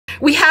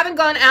We haven't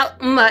gone out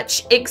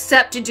much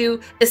except to do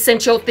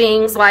essential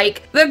things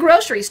like the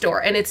grocery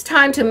store, and it's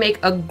time to make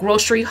a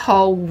grocery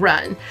haul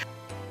run.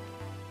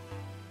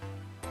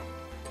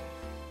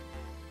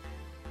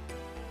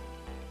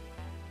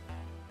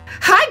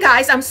 Hi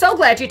guys, I'm so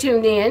glad you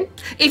tuned in.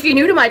 If you're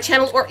new to my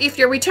channel or if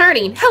you're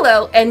returning,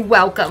 hello and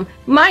welcome.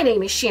 My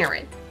name is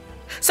Sharon.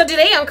 So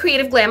today on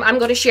Creative Glam, I'm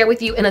going to share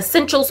with you an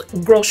essentials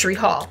grocery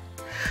haul.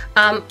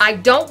 I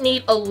don't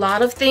need a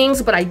lot of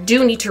things, but I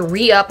do need to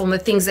re-up on the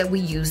things that we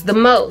use the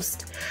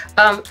most.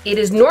 It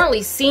is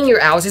normally senior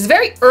hours. It's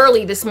very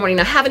early this morning.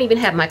 I haven't even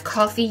had my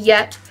coffee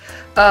yet.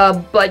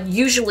 But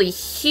usually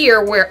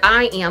here where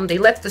I am, they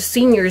let the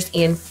seniors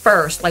in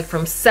first, like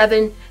from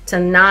 7 to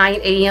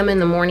 9 a.m. in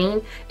the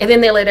morning, and then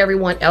they let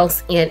everyone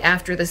else in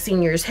after the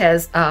seniors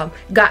has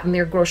gotten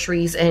their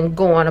groceries and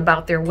gone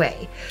about their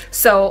way.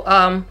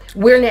 So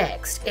we're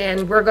next,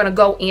 and we're gonna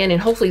go in,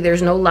 and hopefully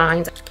there's no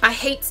lines. I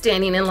hate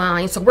standing in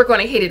line, so we're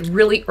gonna hit it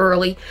really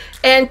early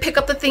and pick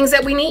up the things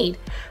that we need.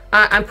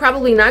 I'm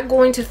probably not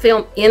going to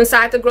film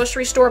inside the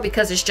grocery store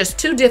because it's just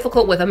too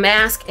difficult with a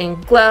mask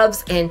and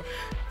gloves and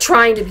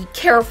trying to be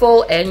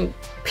careful and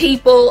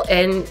people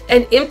and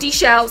empty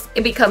shelves.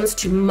 It becomes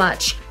too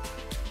much.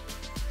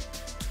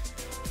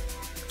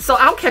 So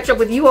I'll catch up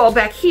with you all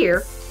back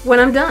here when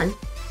I'm done.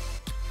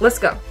 Let's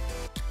go.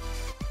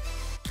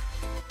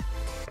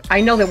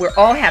 I know that we're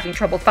all having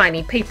trouble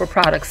finding paper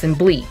products and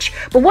bleach,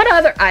 but what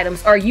other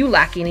items are you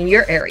lacking in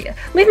your area?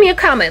 Leave me a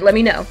comment, let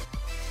me know.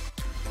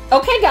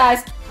 Okay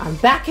guys, I'm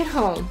back at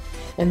home,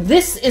 and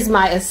this is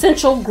my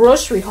essential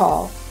grocery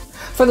haul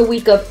for the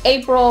week of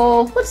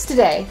April. What's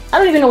today? I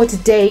don't even know what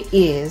today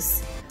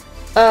is.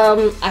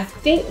 I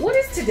think, what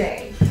is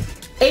today?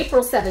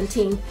 April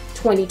 17,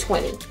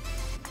 2020.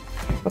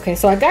 Okay,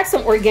 so I got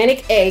some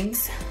organic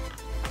eggs.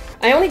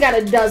 I only got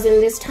a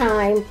dozen this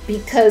time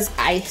because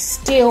I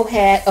still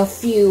had a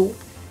few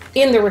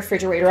in the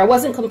refrigerator. I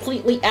wasn't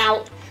completely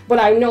out, but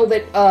I know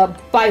that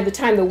by the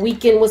time the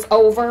weekend was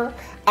over,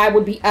 I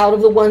would be out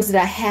of the ones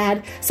that I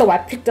had, so I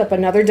picked up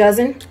another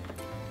dozen.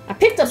 I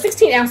picked up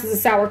 16 ounces of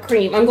sour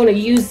cream. I'm going to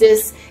use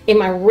this in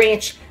my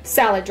ranch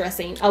salad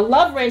dressing. I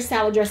love ranch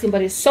salad dressing,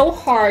 but it's so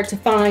hard to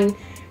find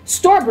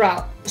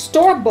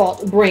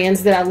store-bought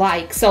brands that I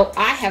like. So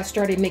I have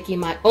started making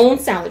my own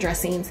salad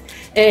dressings,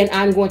 and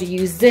I'm going to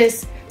use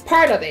this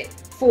part of it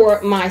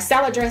for my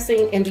salad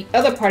dressing, and the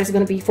other part is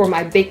going to be for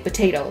my baked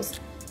potatoes.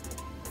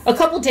 A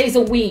couple days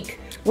a week,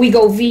 we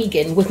go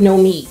vegan with no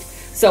meat.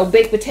 So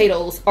baked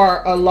potatoes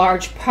are a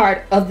large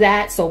part of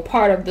that. So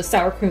part of the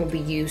sour cream will be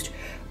used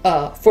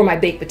for my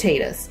baked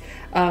potatoes.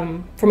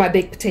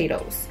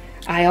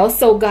 I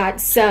also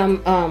got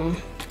some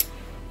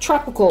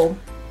tropical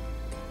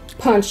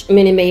punch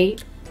Minute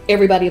Maid.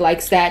 Everybody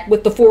likes that.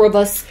 With the four of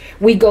us,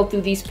 we go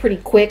through these pretty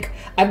quick.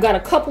 I've got a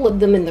couple of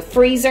them in the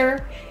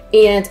freezer,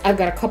 and I've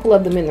got a couple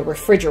of them in the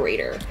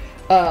refrigerator.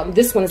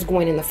 This one is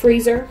going in the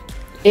freezer.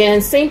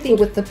 And same thing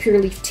with the pure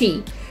leaf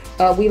tea.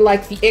 We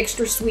like the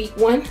extra sweet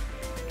one.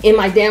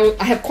 I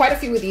have quite a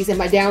few of these in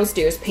my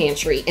downstairs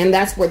pantry, and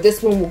that's where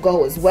this one will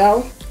go as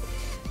well.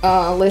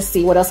 Let's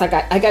see what else I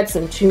got. I got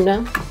some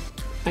tuna.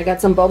 I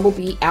got some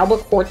bumblebee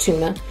albacore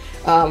tuna.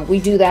 We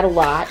do that a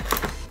lot.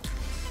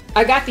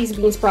 I got these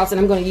bean sprouts, and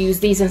I'm going to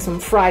use these in some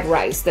fried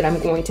rice that I'm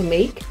going to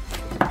make.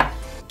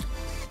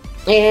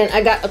 And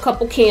I got a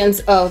couple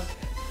cans of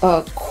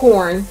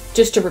corn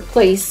just to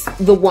replace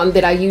the one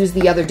that I used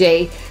the other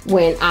day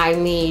when I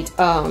made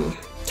on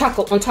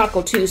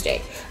Taco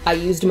Tuesday. I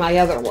used my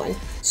other one.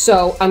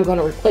 So I'm going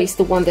to replace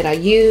the one that I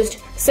used.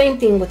 Same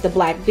thing with the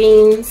black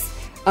beans.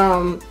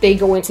 They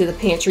go into the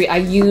pantry. I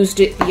used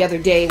it the other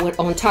day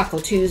on Taco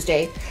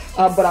Tuesday,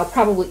 but I'll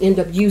probably end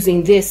up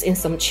using this in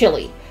some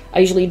chili. I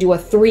usually do a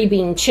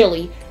 3-bean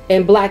chili,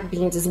 and black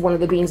beans is one of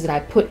the beans that I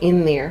put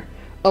in there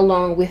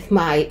along with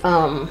my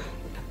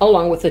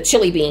along with the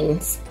chili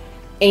beans.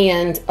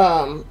 And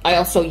I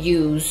also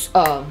use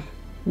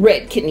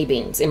red kidney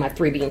beans in my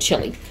 3-bean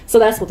chili. So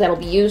that's what that'll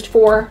be used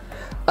for.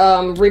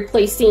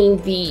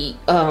 Replacing the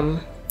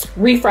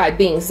refried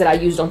beans that I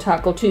used on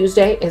Taco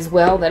Tuesday as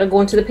well. That'll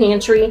go into the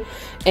pantry.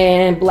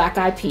 And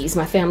black-eyed peas.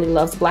 My family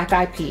loves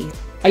black-eyed peas.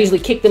 I usually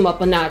kick them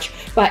up a notch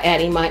by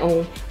adding my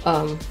own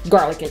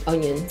garlic and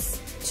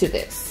onions to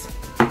this.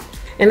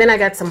 And then I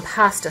got some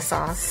pasta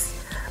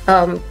sauce.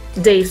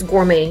 Dave's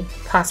Gourmet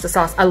pasta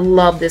sauce. I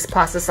love this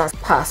pasta sauce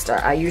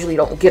pasta. I usually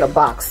don't get a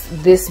box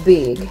this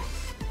big.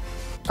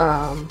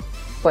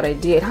 But I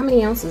did. How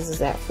many ounces is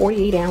that?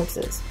 48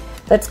 ounces.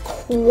 That's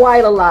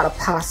quite a lot of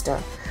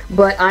pasta.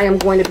 But I am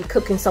going to be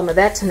cooking some of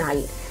that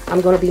tonight. I'm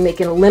going to be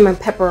making a lemon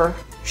pepper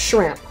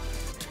shrimp.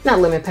 Not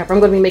lemon pepper. I'm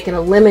going to be making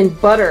a lemon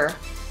butter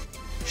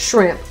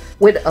shrimp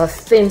with a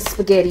thin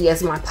spaghetti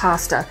as my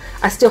pasta.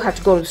 I still have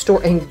to go to the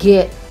store and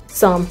get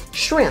some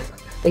shrimp.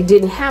 They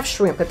didn't have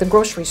shrimp at the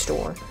grocery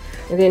store.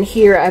 And then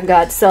here I've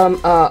got some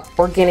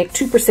organic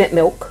 2%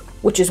 milk,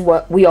 which is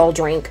what we all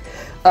drink.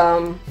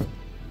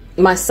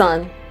 My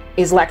son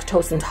is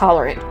lactose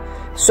intolerant,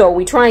 so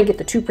we try and get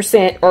the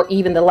 2% or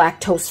even the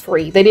lactose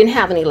free. They didn't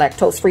have any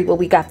lactose free, but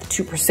we got the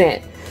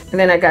 2%. And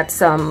then I got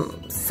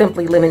some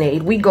Simply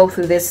Lemonade. We go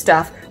through this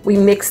stuff. We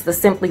mix the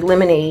Simply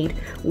Lemonade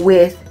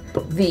with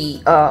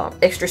the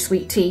extra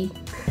sweet tea.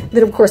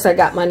 Then of course I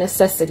got my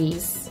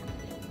necessities.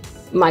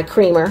 My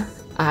creamer.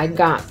 I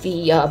got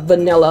the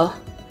vanilla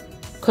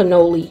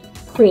cannoli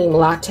cream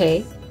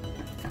latte.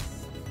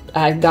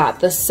 I got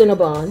the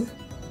Cinnabon.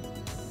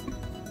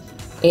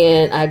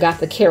 And I got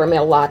the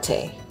caramel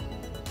latte.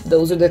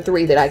 Those are the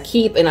three that I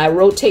keep, and I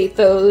rotate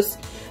those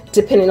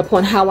depending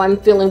upon how I'm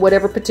feeling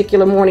whatever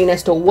particular morning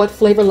as to what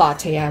flavor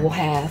latte I will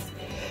have.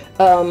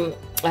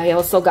 I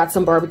also got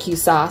some barbecue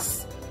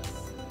sauce.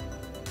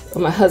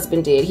 My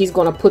husband did. He's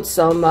going to put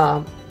some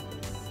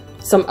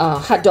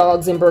hot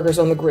dogs and burgers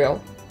on the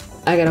grill.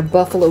 I got a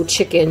buffalo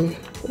chicken,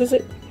 what is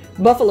it?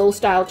 Buffalo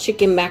style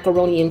chicken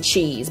macaroni and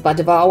cheese by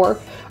Devour.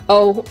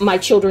 Oh, my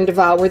children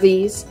devour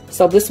these.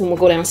 So this one will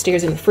go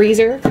downstairs in the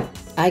freezer.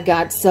 I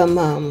got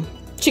some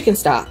chicken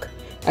stock.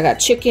 I got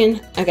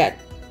chicken, I got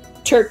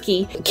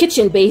turkey.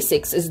 Kitchen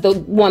Basics is the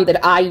one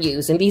that I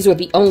use, and these were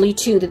the only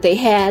two that they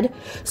had,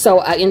 so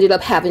I ended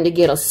up having to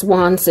get a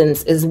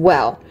Swanson's as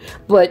well.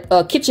 But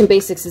Kitchen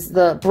Basics is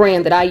the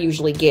brand that I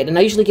usually get, and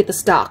I usually get the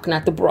stock,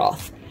 not the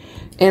broth.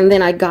 And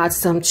then I got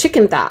some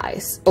chicken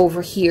thighs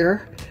over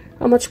here.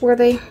 How much were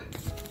they?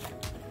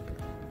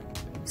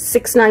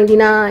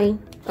 $6.99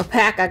 a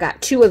pack. I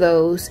got 2 of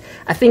those.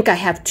 I think I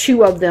have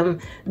 2 of them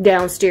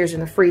downstairs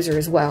in the freezer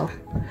as well.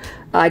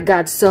 I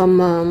got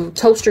some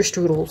toaster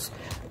strudels.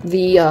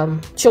 The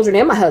children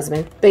and my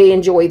husband, they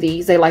enjoy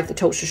these. They like the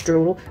toaster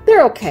strudel.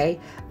 They're okay.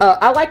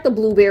 I like the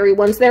blueberry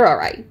ones. They're all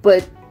right,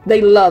 but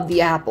they love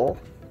the apple.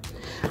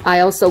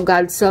 I also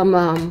got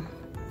some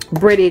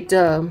breaded,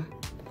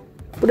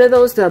 what are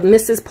those? The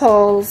Mrs.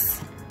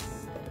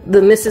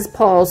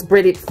 Paul's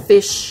breaded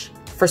fish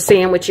for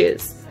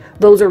sandwiches.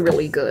 Those are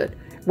really good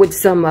with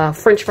some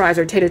French fries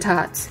or tater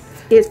tots.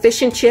 It's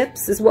fish and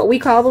chips is what we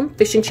call them,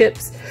 fish and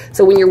chips.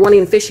 So when you're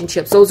wanting fish and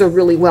chips, those are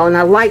really well. And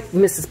I like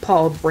Mrs.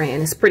 Paul's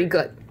brand. It's pretty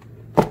good.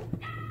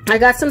 I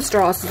got some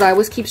straws because I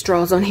always keep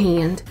straws on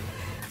hand.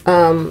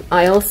 I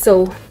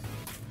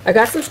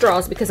got some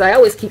straws because I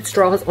always keep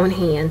straws on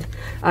hand.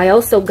 I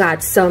also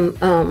got some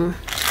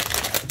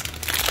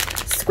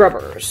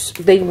scrubbers.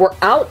 They were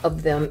out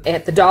of them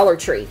at the Dollar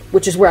Tree,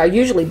 which is where I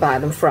usually buy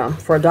them from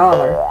for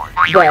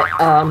 $1.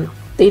 But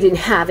they didn't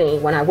have any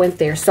when I went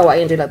there, so I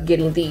ended up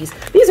getting these.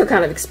 These are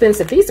kind of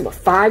expensive. These were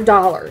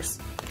 $5.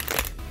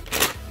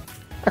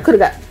 I could have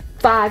got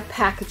 5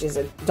 packages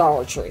at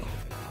Dollar Tree.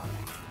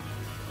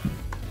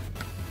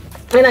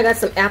 And I got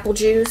some apple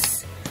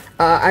juice.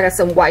 I got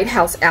some White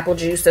House apple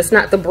juice. That's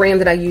not the brand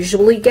that I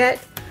usually get,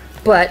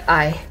 but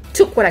I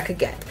took what I could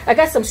get. I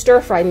got some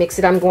stir fry mix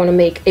that I'm going to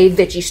make a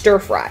veggie stir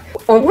fry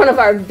on one of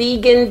our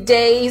vegan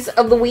days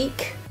of the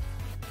week.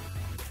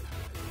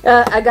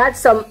 I got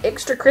some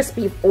extra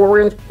crispy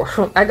orange.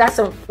 I got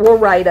some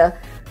Ore-Ida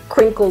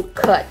crinkled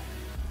cut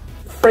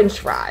French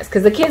fries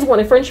because the kids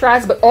wanted French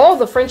fries, but all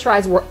the French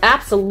fries were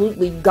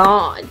absolutely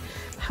gone.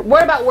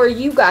 What about where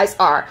you guys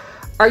are?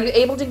 Are you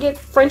able to get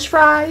French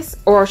fries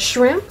or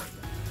shrimp?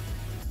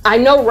 I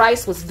know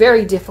rice was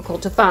very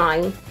difficult to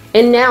find,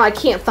 and now I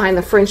can't find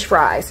the French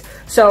fries.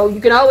 So you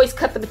can always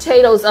cut the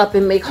potatoes up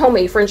and make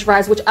homemade French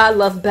fries, which I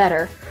love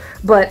better.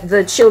 But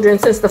the children,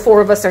 since the 4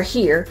 of us are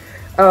here,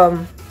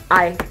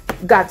 I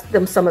got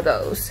them some of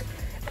those.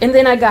 And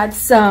then I got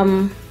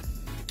some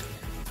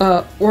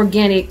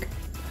organic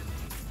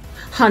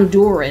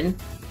Honduran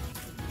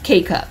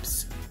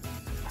K-Cups.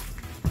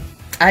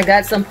 I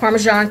got some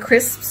Parmesan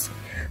crisps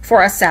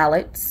for our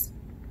salads,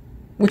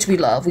 which we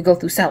love. We go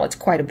through salads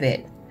quite a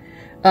bit.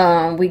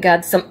 We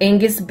got some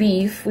Angus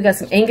beef. We got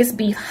some Angus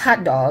beef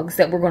hot dogs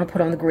that we're going to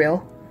put on the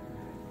grill.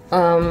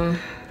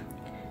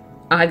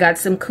 I got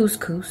some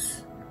couscous.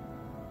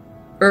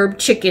 Herb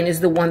chicken is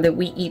the one that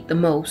we eat the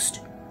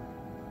most.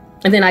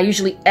 And then I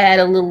usually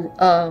add a little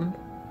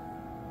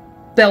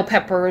bell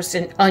peppers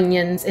and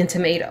onions and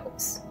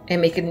tomatoes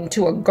and make it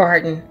into a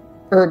garden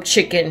herb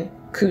chicken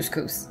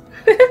couscous.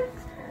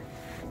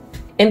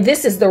 And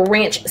this is the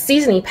ranch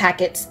seasoning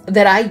packets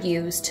that I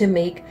use to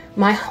make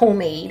my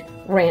homemade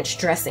ranch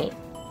dressing.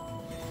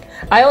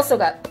 I also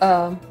got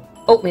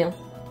oatmeal.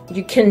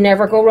 You can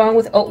never go wrong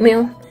with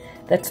oatmeal.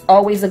 That's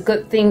always a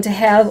good thing to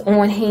have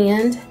on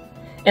hand.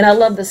 And I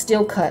love the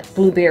steel cut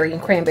blueberry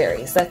and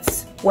cranberries.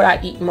 That's what I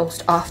eat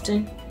most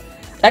often.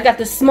 I got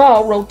the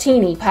small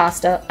rotini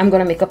pasta. I'm going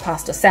to make a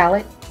pasta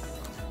salad.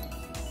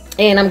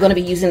 And I'm going to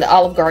be using the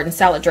Olive Garden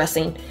salad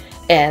dressing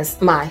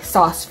as my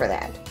sauce for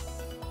that.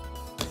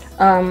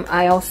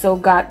 I also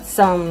got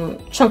some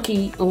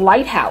chunky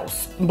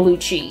Lighthouse blue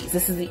cheese.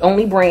 This is the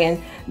only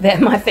brand that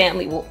my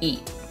family will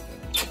eat.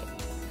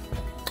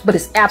 But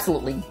it's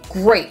absolutely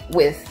great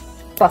with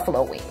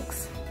buffalo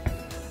wings.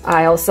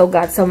 I also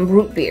got some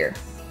root beer.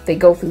 They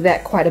go through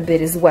that quite a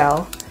bit as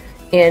well.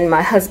 And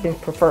my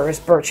husband prefers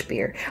birch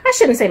beer. I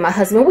shouldn't say my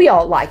husband. We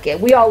all like it.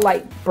 We all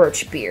like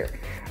birch beer.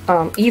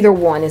 Either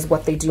one is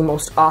what they do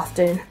most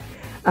often.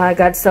 I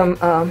got some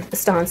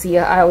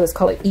Estancia. I always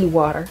call it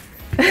e-water.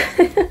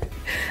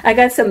 I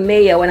got some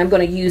mayo, and I'm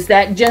going to use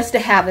that just to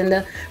have in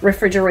the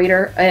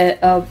refrigerator.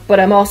 But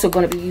I'm also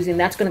going to be using,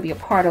 that's going to be a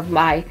part of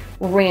my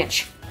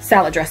ranch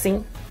salad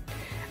dressing.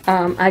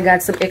 I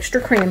got some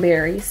extra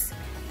cranberries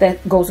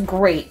that goes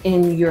great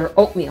in your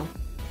oatmeal.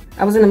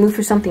 I was in the mood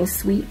for something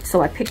sweet,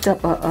 so I picked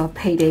up a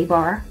payday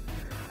bar.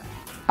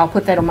 I'll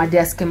put that on my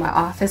desk in my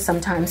office.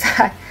 Sometimes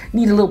I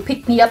need a little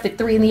pick-me-up at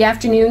 3 in the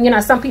afternoon. You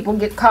know, some people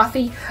get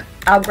coffee.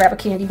 I'll grab a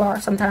candy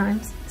bar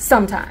sometimes.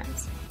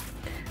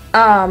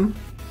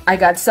 I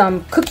got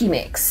some cookie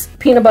mix,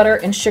 peanut butter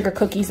and sugar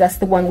cookies. That's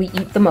the one we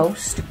eat the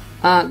most.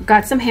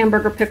 Got some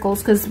hamburger pickles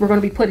because we're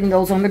going to be putting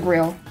those on the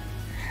grill.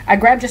 I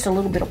grabbed just a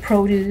little bit of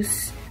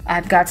produce.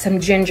 I've got some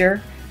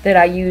ginger that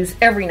I use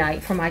every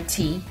night for my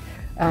tea.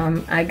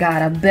 I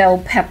got a bell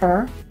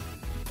pepper.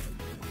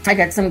 I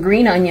got some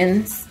green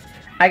onions.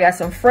 I got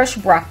some fresh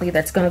broccoli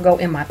that's going to go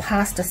in my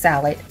pasta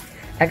salad.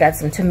 I got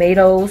some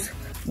tomatoes,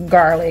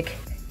 garlic,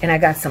 and I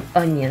got some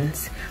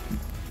onions.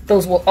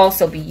 Those will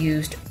also be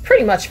used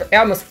pretty much for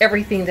almost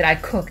everything that I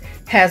cook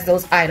has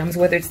those items,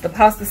 whether it's the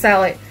pasta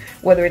salad,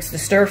 whether it's the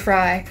stir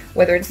fry,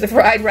 whether it's the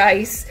fried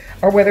rice,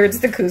 or whether it's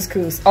the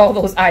couscous. All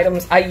those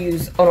items I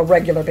use on a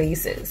regular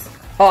basis,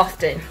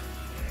 often.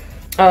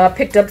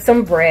 Picked up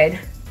some bread.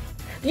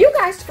 Do you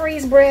guys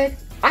freeze bread?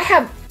 I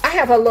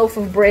have a loaf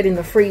of bread in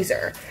the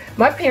freezer.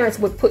 My parents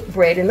would put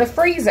bread in the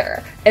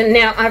freezer, and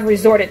now I've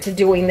resorted to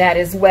doing that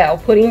as well,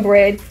 putting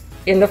bread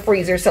in the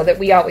freezer so that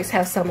we always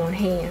have some on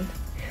hand.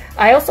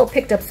 I also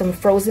picked up some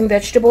frozen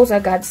vegetables. I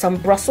got some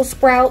Brussels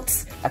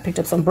sprouts. I picked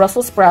up some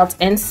Brussels sprouts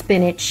and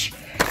spinach.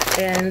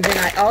 And then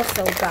I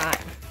also got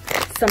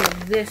some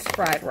of this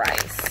fried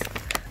rice.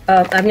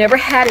 I've never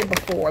had it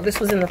before. This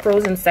was in the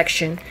frozen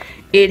section.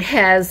 It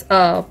has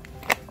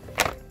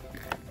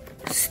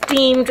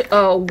steamed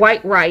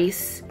white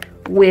rice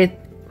with,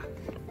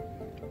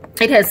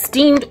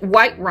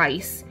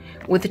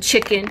 with the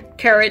chicken,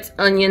 carrots,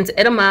 onions,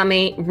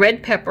 edamame,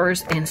 red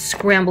peppers, and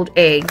scrambled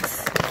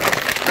eggs.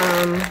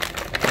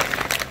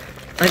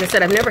 Like I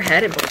said, I've never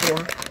had it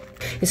before.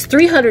 It's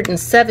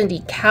 370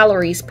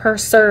 calories per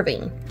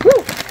serving.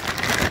 Woo!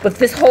 But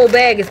this whole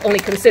bag is only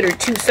considered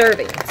 2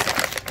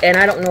 servings. And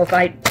I don't know if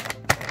I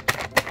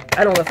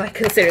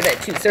consider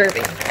that 2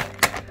 servings.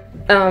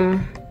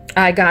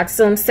 I got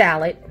some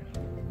salad.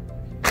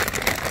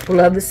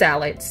 Love the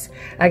salads.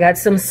 I got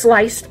some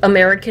sliced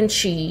American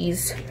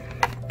cheese.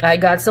 I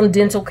got some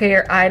dental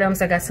care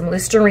items. I got some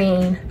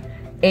Listerine.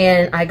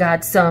 And I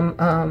got some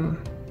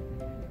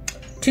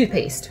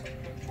toothpaste.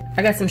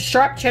 I got some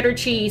sharp cheddar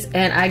cheese,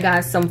 and I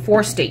got some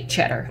 4-state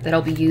cheddar that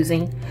I'll be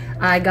using.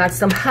 I got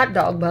some hot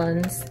dog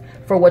buns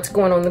for what's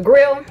going on the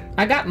grill.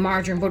 I got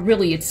margarine, but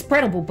really it's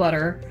spreadable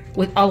butter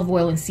with olive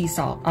oil and sea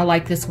salt. I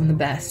like this one the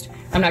best.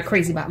 I'm not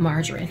crazy about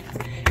margarine.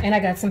 And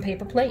I got some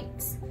paper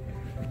plates.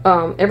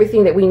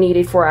 Everything that we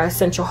needed for our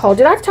essential haul.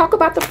 Did I talk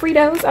about the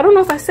Fritos? I don't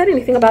know if I said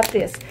anything about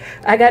this.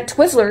 I got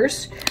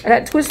Twizzlers. I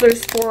got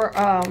Twizzlers for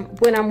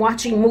when I'm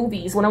watching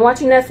movies. When I'm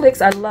watching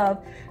Netflix, I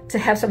love to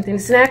have something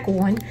to snack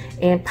on,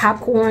 and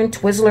popcorn,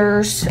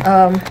 Twizzlers,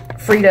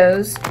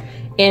 Fritos,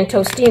 and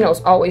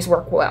Tostinos always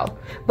work well.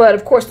 But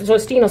of course, the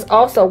Tostinos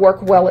also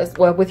work well as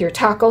well with your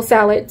taco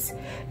salads,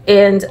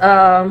 and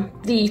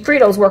the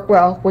Fritos work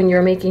well when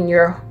you're making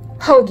your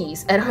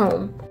hoagies at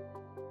home.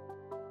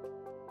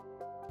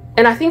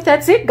 And I think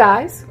that's it,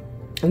 guys.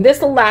 And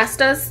this will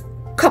last us,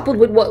 coupled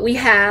with what we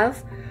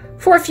have,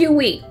 for a few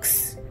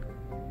weeks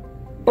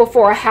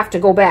before I have to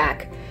go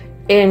back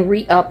and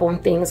re-up on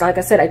things. Like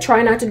I said, I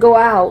try not to go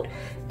out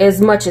as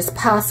much as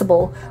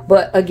possible,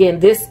 but again,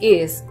 this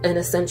is an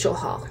essential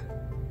haul.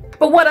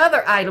 But what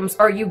other items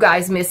are you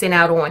guys missing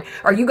out on?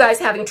 Are you guys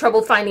having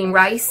trouble finding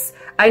rice?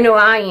 I know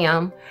I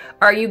am.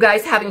 Are you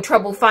guys having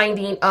trouble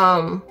finding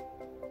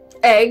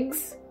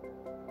eggs?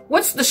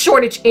 What's the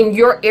shortage in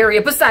your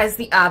area besides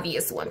the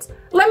obvious ones?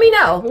 Let me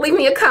know. Leave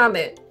me a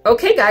comment.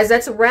 Okay, guys,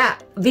 that's a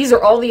wrap. These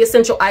are all the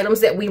essential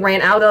items that we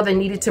ran out of and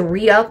needed to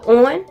re-up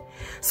on.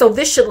 So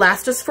this should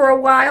last us for a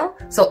while.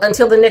 So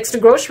until the next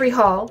grocery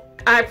haul,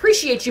 I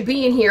appreciate you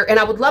being here, and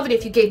I would love it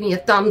if you gave me a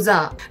thumbs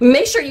up.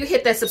 Make sure you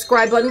hit that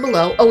subscribe button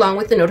below along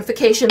with the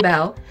notification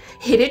bell.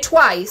 Hit it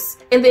twice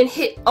and then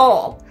hit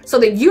all so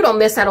that you don't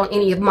miss out on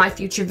any of my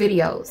future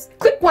videos.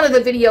 Click one of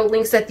the video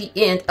links at the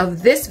end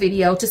of this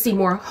video to see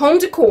more home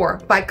decor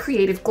by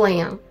Creative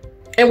Glam.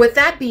 And with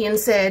that being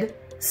said,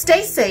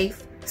 stay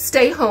safe,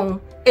 stay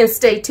home, and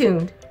stay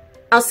tuned.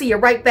 I'll see you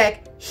right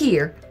back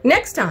here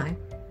next time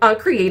on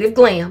Creative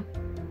Glam.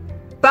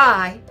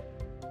 Bye.